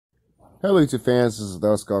Hello YouTube fans, this is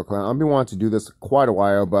TheSkullKlown. I've been wanting to do this quite a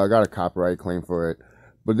while, but I got a copyright claim for it.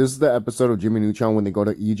 But this is the episode of Jimmy Neutron when they go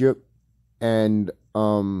to Egypt. And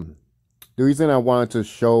the reason I wanted to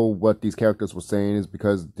show what these characters were saying is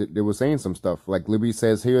because they were saying some stuff. Like Libby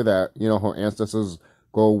says here that, you know, her ancestors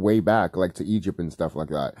go way back, like to Egypt and stuff like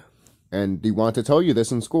that. And they want to tell you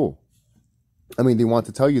this in school. I mean, they want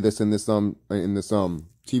to tell you this in this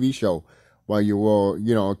TV show while you were,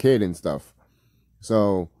 you know, a kid and stuff.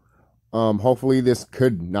 So hopefully this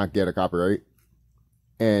could not get a copyright.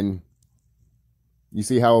 And you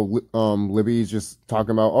see how Libby's just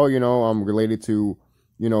talking about, oh, you know, I'm related to,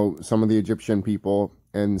 you know, some of the Egyptian people,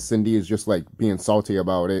 and Cindy is just like being salty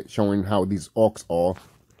about it, showing how these orcs are.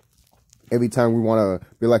 Every time we want to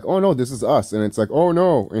be like, oh no, this is us, and it's like, oh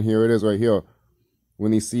no, and here it is right here.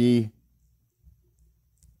 When you see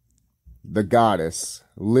the goddess,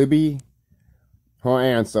 Libby, her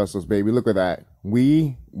ancestors, baby, look at that.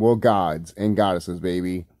 We were gods and goddesses,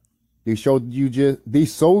 baby. They showed you they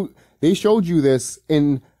showed you this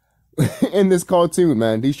in in this cartoon,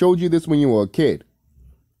 man. They showed you this when you were a kid.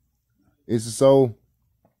 It's so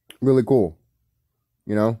really cool,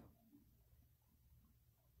 you know?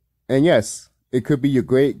 And yes, it could be your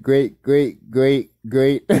great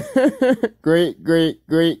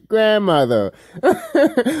grandmother.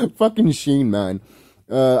 Fucking Sheen, man.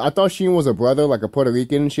 I thought Sheen was a brother, like a Puerto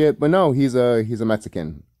Rican and shit, but no, he's a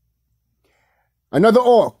Mexican. Another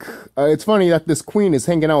orc. It's funny that this queen is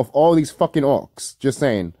hanging out with all these fucking orcs. Just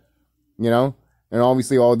saying, you know. And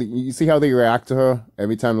obviously, you see how they react to her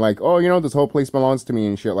every time, like, oh, you know, this whole place belongs to me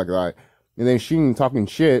and shit like that. And then Sheen talking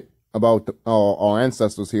shit about our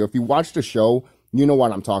ancestors here. If you watch the show, you know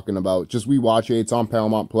what I'm talking about. Just rewatch it. It's on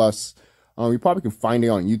Paramount Plus. You probably can find it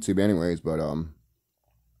on YouTube, anyways. But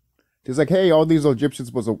it's like, hey, all these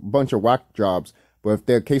Egyptians was a bunch of whack jobs. But if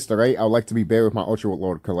they're cased right, I would like to be buried with my Ultra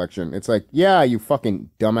Lord collection. It's like, yeah, you fucking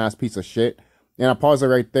dumbass piece of shit. And I pause it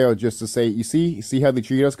right there just to say, you see how they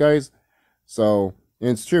treat us, guys? So, and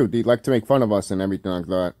it's true. They like to make fun of us and everything like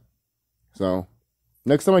that. So,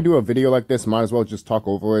 next time I do a video like this, might as well just talk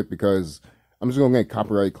over it, because I'm just going to get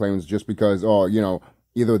copyright claims just because, oh, you know,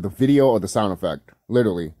 either the video or the sound effect.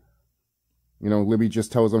 Literally. You know, Libby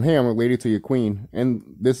just tells them, hey, I'm related to your queen. And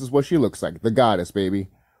this is what she looks like. The goddess, baby.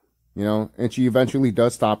 You know, and she eventually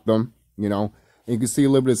does stop them, you know. And you can see a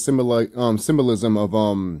little bit of symbolism of,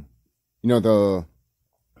 you know,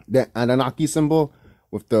 the Anunnaki symbol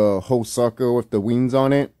with the whole circle with the wings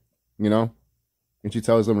on it, you know. And she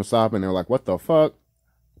tells them to stop, and they're like, what the fuck?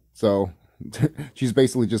 So, she's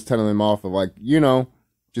basically just telling them off of, like, you know,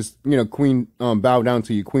 just, you know, queen, bow down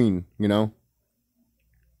to your queen, you know.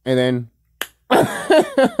 And then,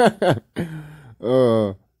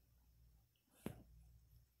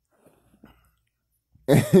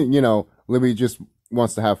 you know, Libby just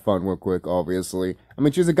wants to have fun real quick, obviously. I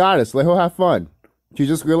mean, she's a goddess. Let her have fun. She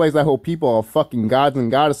just realized that whole people are fucking gods and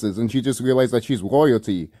goddesses, and she just realized that she's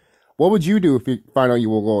royalty. What would you do if you find out you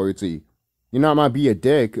were royalty? You're not gonna be a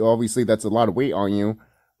dick. Obviously, that's a lot of weight on you.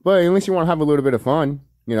 But at least you want to have a little bit of fun,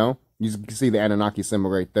 you know? You can see the Anunnaki symbol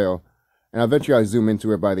right there. And eventually I'll zoom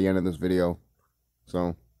into it by the end of this video.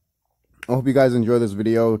 So, I hope you guys enjoy this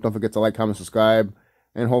video. Don't forget to like, comment, subscribe.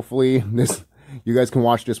 And hopefully, you guys can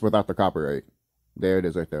watch this without the copyright. There it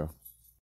is right there.